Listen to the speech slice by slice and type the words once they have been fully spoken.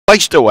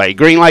Placed away.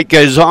 Green light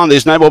goes on.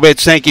 There's no more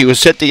bets. Thank you. We're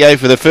set to go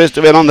for the first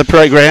event on the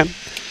program.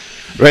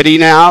 Ready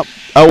now.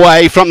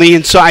 Away from the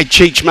inside,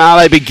 Cheech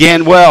Marlowe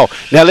began well.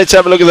 Now let's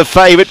have a look at the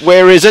favourite.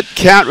 Where is it?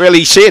 Can't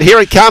really see it.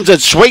 Here it comes.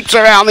 It sweeps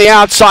around the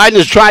outside and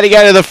is trying to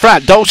go to the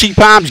front. Dulcie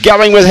Palms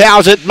going with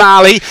How's It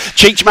Marley.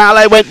 Cheech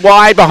Marlowe went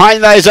wide.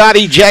 Behind those,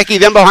 Auntie Jackie.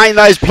 Then behind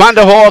those,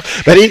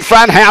 Plunderhawk. But in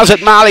front, How's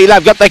It Marley.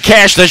 They've got the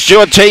cash. The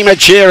Stewart team are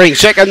cheering.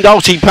 Second,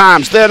 Dulcie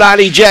Palms. Third,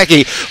 Auntie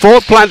Jackie.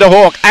 Fourth,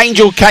 Plunderhawk.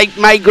 Angel Cake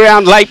made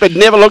ground late but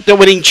never looked at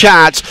winning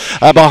charts.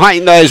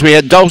 Behind those, we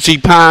had Dulcie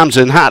Palms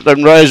and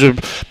Heartland Rose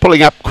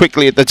pulling up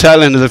quickly at the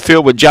tail end of the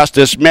field with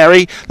Justice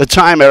Mary. The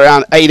time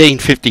around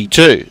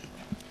 18:52.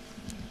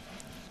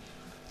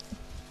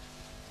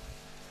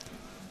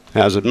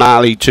 How's It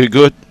Marley? Too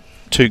good,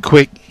 too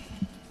quick.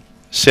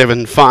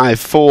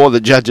 7-5-4 the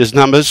judges'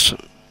 numbers.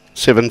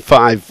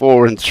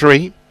 7-5-4 and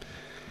 3.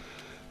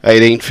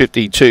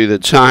 18:52 the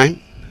time.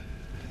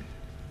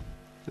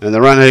 And the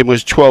run in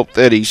was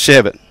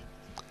 12:37.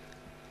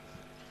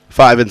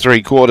 5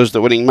 3/4 the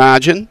winning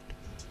margin.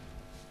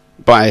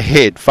 By a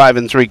head, 5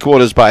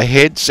 3/4 by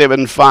head,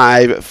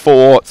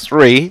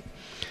 7-5-4-3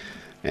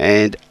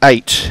 and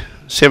 8.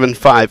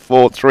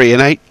 7-5-4-3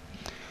 and 8.